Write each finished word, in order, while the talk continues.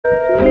Look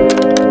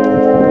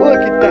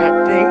at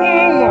that thing.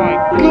 Oh my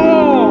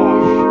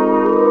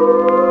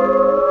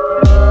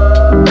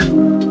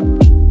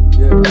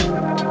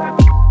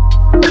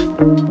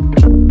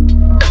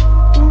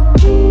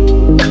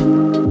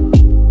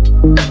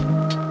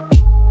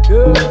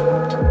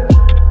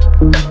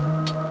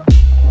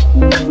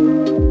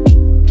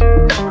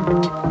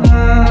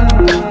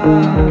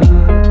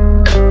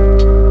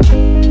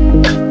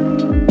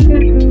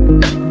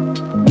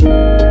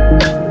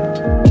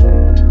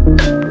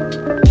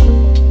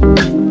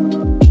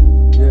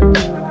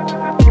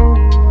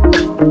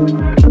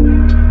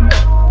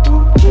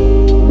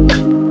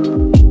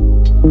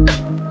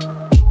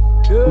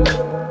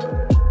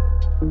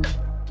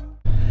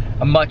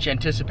A much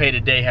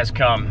anticipated day has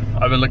come.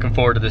 I've been looking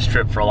forward to this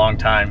trip for a long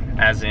time,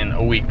 as in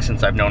a week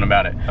since I've known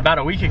about it. About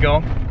a week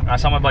ago, I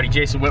saw my buddy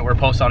Jason Whitwer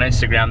post on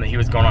Instagram that he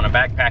was going on a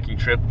backpacking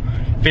trip,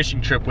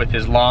 fishing trip with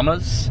his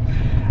llamas.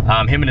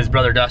 Him and his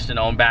brother Dustin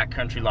own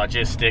Backcountry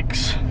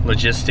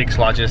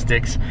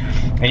Logistics.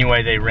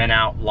 Anyway, they rent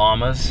out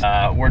llamas.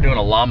 We're doing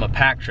a llama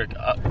pack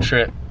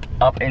trip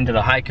up into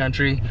the high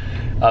country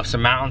of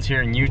some mountains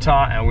here in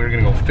Utah, and we're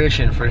gonna go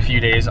fishing for a few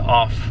days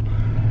off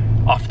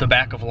the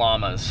back of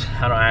llamas.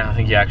 I don't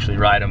think you actually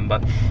ride them,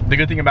 but the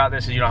good thing about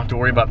this is you don't have to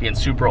worry about being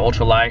super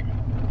ultra light.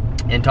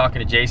 In talking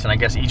to Jason, I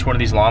guess each one of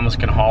these llamas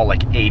can haul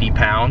like 80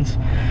 pounds.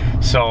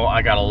 So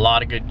I got a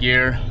lot of good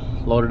gear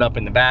loaded up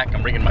in the back.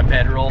 I'm bringing my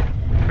bedroll,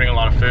 bringing a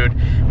lot of food.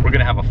 We're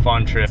gonna have a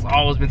fun trip. It's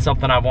always been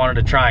something I've wanted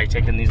to try,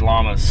 taking these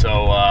llamas.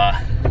 So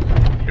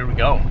here we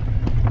go.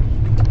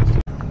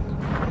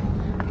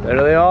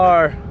 There they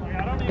are.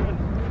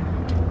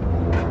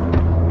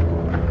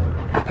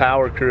 The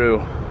power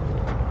crew.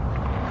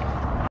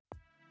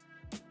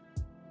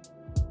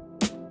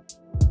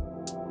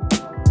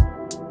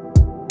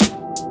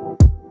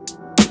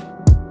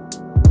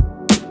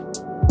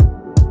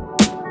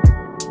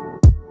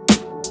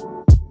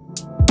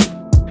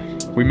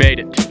 We made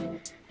it.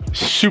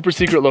 Super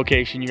secret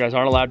location. You guys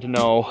aren't allowed to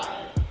know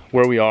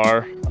where we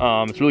are.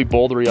 It's really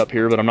bouldery up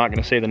here, but I'm not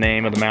gonna say the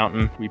name of the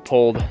mountain. We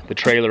pulled the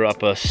trailer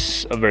up a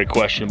very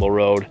questionable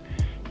road,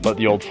 but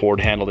the old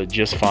Ford handled it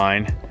just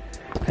fine.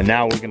 And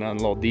now we're gonna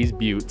unload these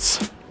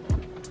buttes.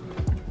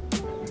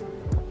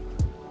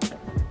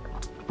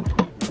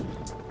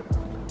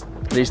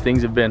 These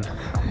things have been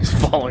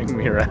following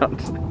me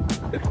around.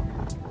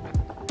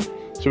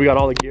 So we got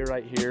all the gear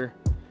right here.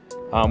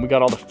 We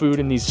got all the food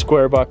in these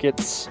square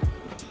buckets.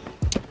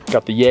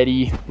 Got the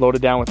Yeti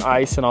loaded down with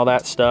ice and all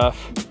that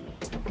stuff.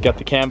 Got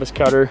the canvas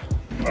cutter.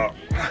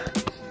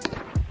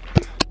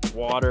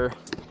 Water.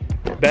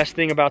 Best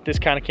thing about this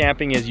kind of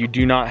camping is you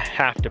do not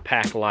have to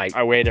pack light.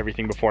 I weighed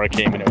everything before I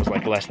came and it was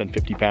like less than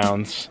 50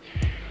 pounds.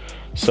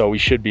 So we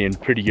should be in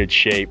pretty good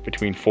shape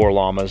between 4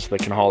 llamas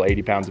that can haul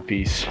 80 pounds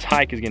apiece. This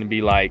hike is gonna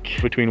be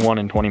like between 1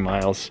 and 20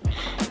 miles.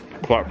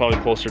 Probably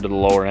closer to the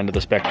lower end of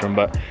the spectrum,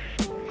 but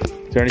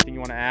is there anything you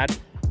want to add?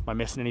 Am I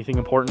missing anything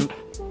important?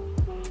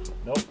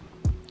 Nope.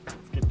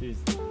 Let's get these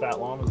fat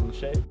llamas in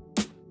shape.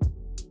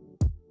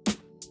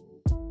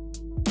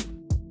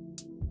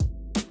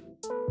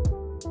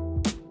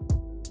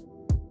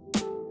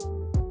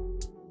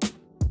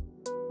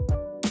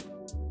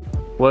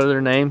 What are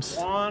their names?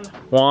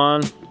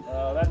 Juan.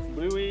 That's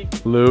Louie.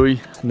 Louie.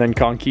 And then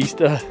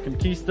Conquista.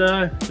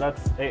 Conquista.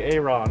 That's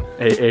Aaron.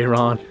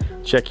 Aaron.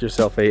 Check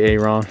yourself,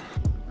 Aaron.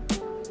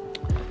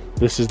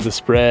 This is the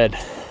spread.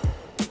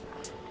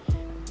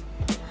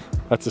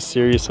 That's a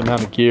serious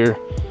amount of gear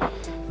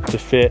to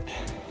fit,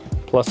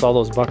 plus all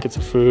those buckets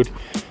of food.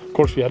 Of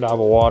course, we had to have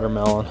a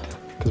watermelon,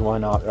 because why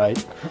not,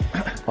 right?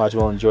 Might as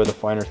well enjoy the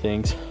finer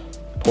things.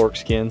 Pork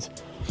skins.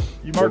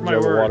 You mark my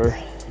word.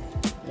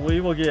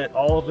 We will get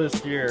all of this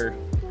gear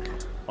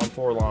on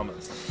 4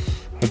 llamas.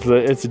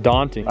 It's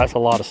daunting. That's a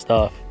lot of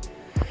stuff.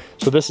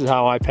 So this is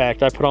how I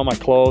packed. I put all my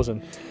clothes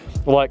and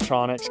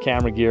electronics,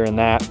 camera gear in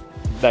that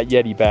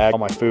Yeti bag. All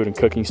my food and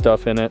cooking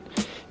stuff in it.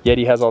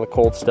 Yeti has all the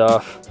cold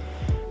stuff.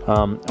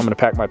 I'm gonna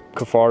pack my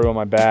Kafaru on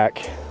my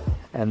back,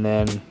 and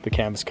then the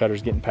canvas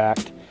cutter's getting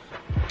packed.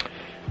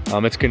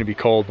 It's gonna be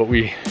cold, but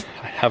we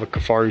have a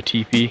Kafaru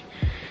teepee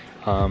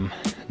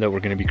that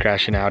we're gonna be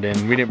crashing out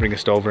in. We didn't bring a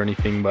stove or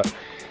anything, but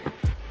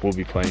we'll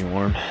be plenty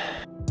warm.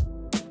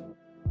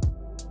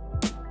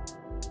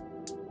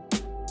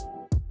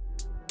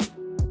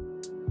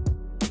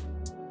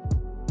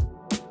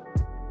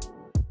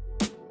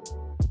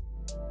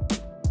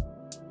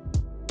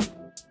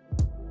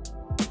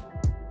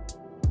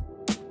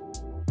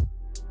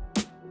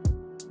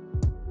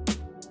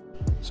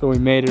 So we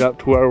made it up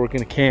to where we're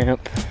gonna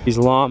camp. These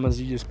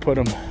llamas, you just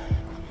put them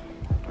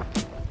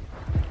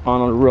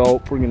on a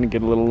rope. We're gonna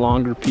get a little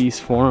longer piece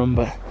for them,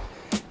 but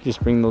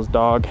just bring those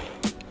dog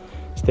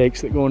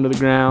stakes that go into the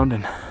ground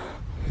and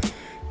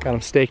got them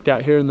staked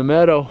out here in the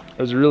meadow.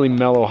 It was a really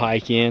mellow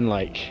hike in,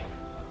 like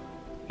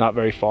not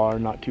very far,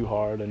 not too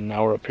hard, and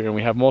now we're up here and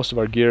we have most of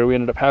our gear. We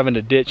ended up having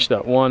to ditch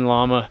that one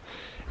llama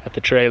at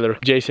the trailer.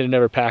 Jason had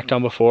never packed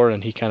on before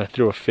and he kind of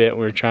threw a fit.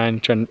 We were trying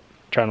to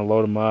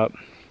load him up,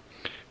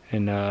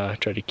 and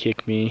tried to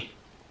kick me.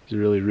 It was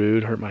really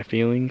rude, hurt my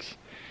feelings.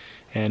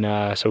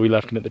 And so we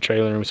left him at the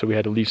trailer, and so we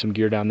had to leave some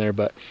gear down there,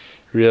 but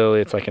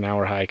really it's like an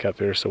hour hike up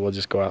here, so we'll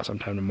just go out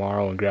sometime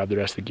tomorrow and grab the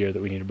rest of the gear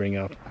that we need to bring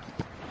up.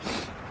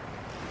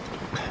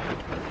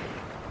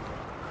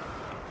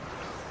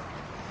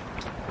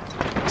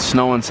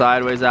 Snowing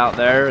sideways out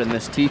there, and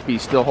this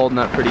teepee's still holding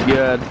up pretty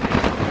good.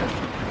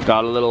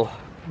 Got a little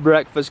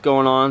breakfast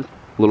going on,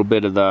 a little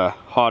bit of the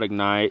hot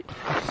ignite.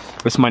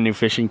 This is my new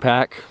fishing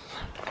pack,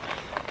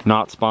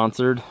 not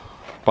sponsored.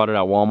 Bought it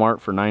at Walmart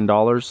for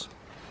 $9.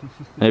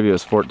 Maybe it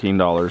was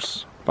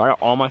 $14. But I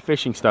got all my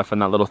fishing stuff in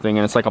that little thing,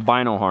 and it's like a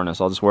bino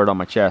harness. I'll just wear it on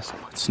my chest.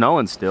 It's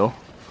snowing still.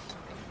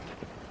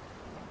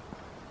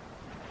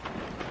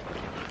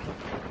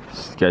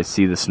 You guys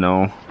see the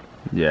snow?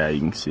 Yeah, you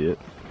can see it.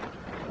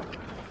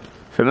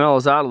 If it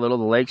mellows out a little,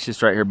 the lake's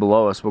just right here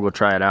below us. We'll go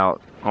try it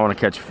out. I want to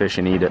catch a fish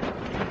and eat it.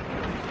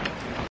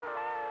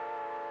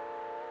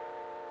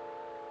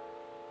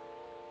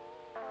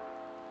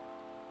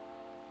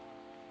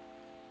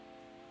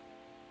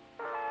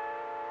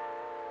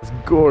 It's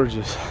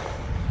gorgeous.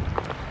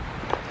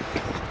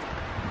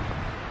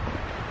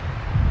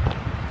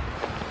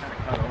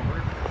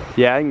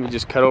 Yeah, I can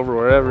just cut over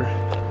wherever.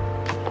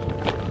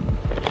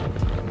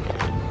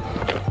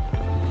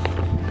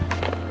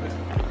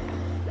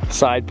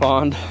 Side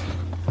pond.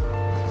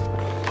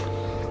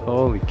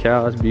 Holy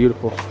cow, that's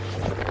beautiful.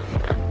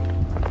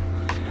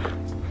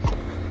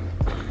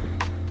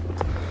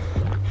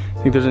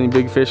 Think there's any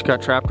big fish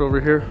got trapped over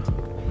here?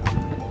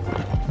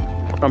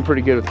 I'm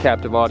pretty good with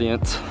captive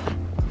audience.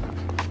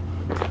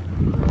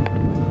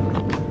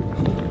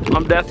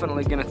 I'm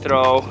definitely gonna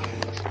throw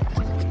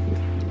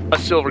a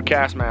silver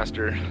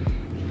Castmaster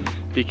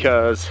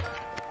because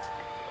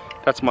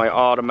that's my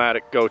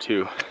automatic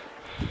go-to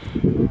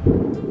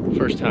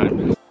first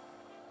time.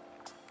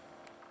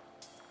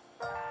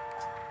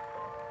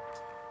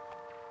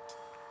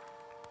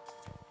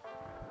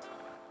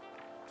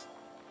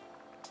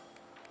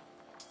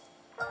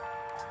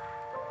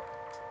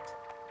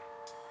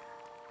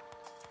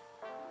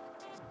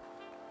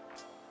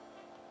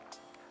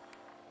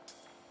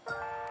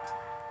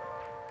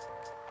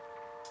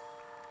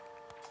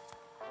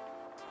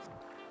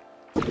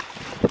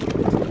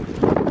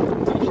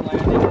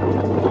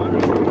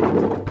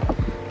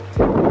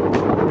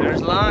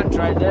 There's lunch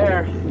right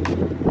there.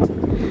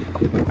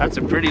 That's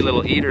a pretty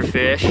little eater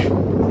fish.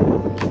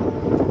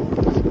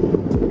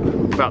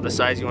 About the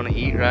size you want to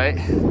eat, right?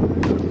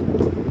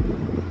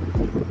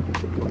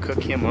 We'll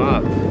cook him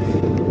up.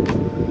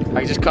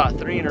 I just caught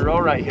 3 in a row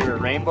right here. A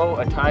rainbow,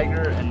 a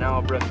tiger, and now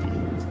a brookie.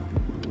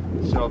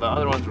 So the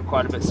other ones were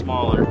quite a bit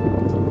smaller.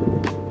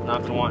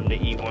 Not been wanting to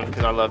eat one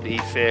because I love to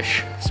eat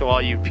fish. So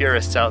all you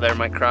purists out there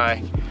might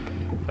cry,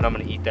 but I'm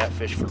gonna eat that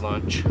fish for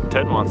lunch.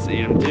 Ted wants to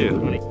eat him too.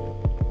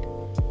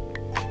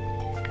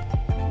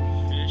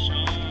 Fish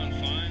on,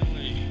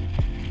 finally.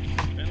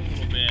 Been a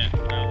little bit,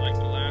 not like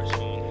the last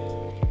one.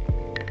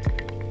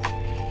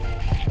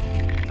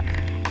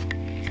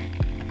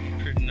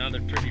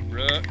 Another pretty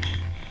brook.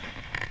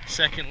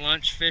 Second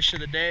lunch fish of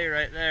the day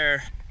right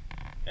there.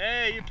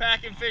 Hey, you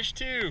packing fish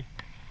too?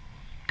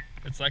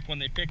 It's like when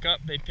they pick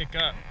up, they pick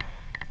up.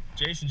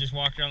 Jason just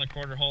walked around the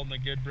corner holding a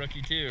good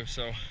brookie too,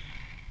 so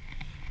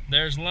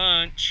there's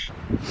lunch.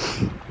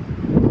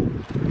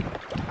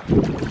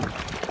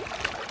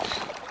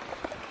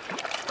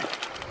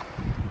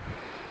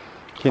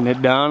 Getting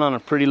it done on a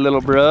pretty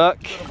little brook.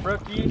 Little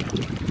brookie.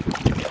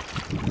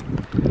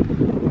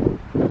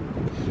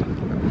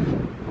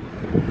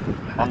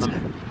 On the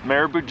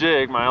marabou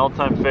jig, my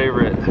all-time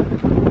favorite.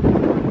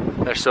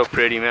 They're so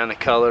pretty, man, the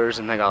colors,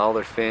 and they got all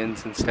their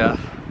fins and stuff.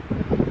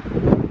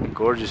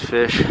 Gorgeous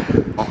fish.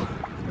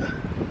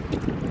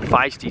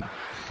 Feisty.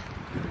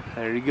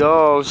 There he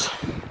goes.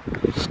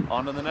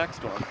 On to the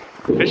next one.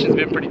 Fishing's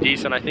been pretty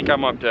decent. I think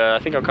I'm up to,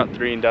 I think I've caught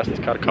 3 and Dustin's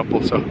caught a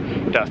couple, so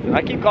Dustin.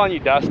 I keep calling you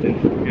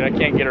Dustin, dude, I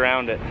can't get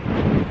around it.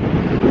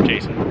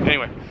 Jason.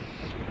 Anyway,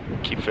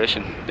 keep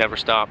fishing, never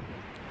stop.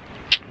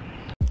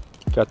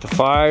 Got the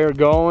fire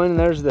going.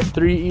 There's the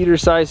 3 eater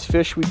sized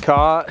fish we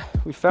caught.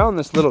 We found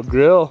this little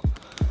grill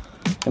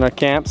in our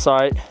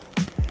campsite.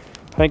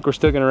 I think we're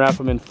still gonna wrap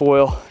them in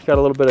foil. Got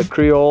a little bit of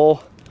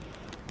Creole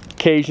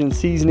Cajun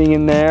seasoning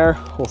in there.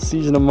 We'll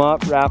season them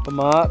up, wrap them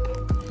up.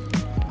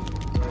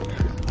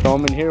 Throw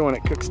them in here when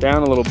it cooks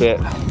down a little bit.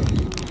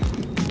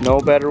 No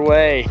better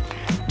way.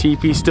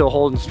 TP's still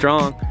holding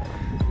strong.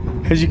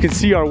 As you can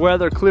see, our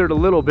weather cleared a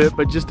little bit,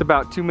 but just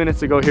about 2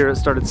 minutes ago here it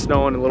started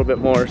snowing a little bit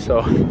more,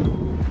 so.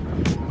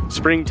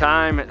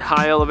 Springtime at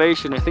high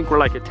elevation. I think we're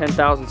like at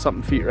 10,000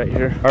 something feet right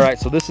here. All right,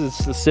 so this is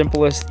the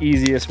simplest,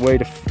 easiest way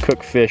to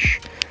cook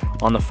fish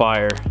on the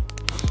fire.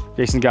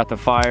 Jason's got the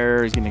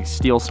fire. He's gonna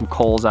steal some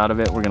coals out of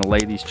it. We're gonna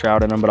lay these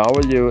trout in them, but all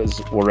we'll do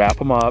is we'll wrap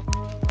them up,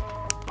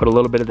 put a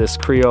little bit of this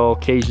Creole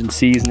Cajun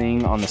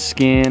seasoning on the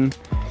skin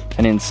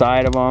and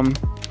inside of them.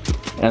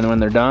 And when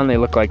they're done, they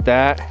look like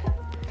that.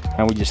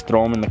 And we just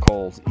throw them in the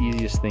coals.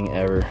 Easiest thing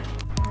ever.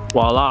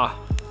 Voila.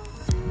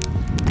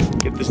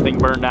 Get this thing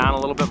burned down a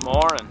little bit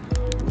more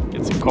and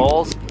get some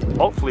coals.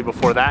 Hopefully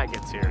before that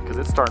gets here, because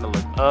it's starting to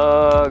look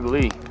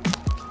ugly.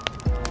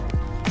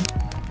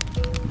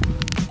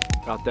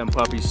 Got them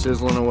puppies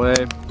sizzling away.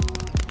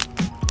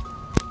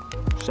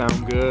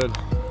 Sound good.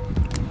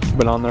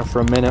 Been on there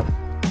for a minute.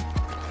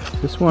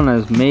 This one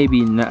is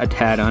maybe a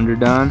tad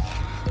underdone.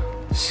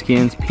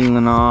 Skin's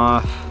peeling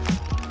off.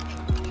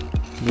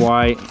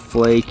 White,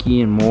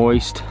 flaky, and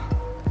moist.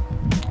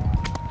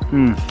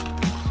 I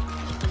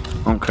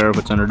don't care if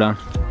it's underdone.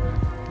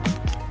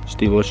 It's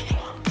delicious.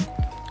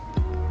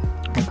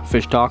 Like a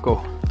fish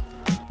taco.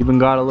 Even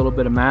got a little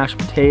bit of mashed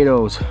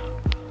potatoes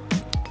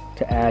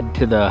to add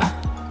to the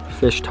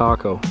fish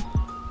taco.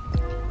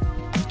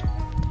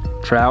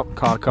 Trout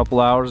caught a couple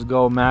hours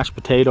ago, mashed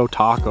potato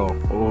taco.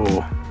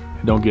 Oh,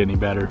 it don't get any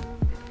better.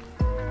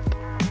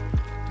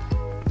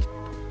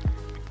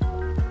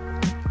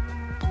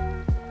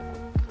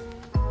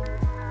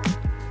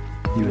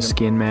 You a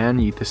skin man?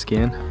 You eat the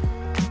skin?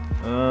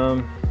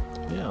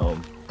 Yeah,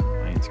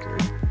 I ain't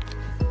scared.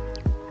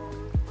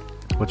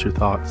 What's your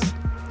thoughts?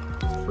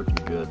 It's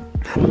freaking good.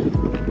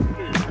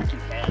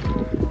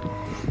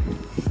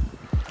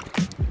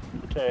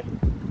 Okay.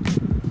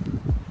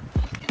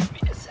 Give me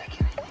a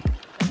second.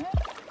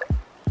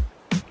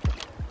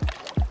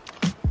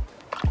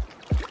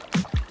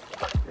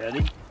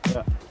 Ready?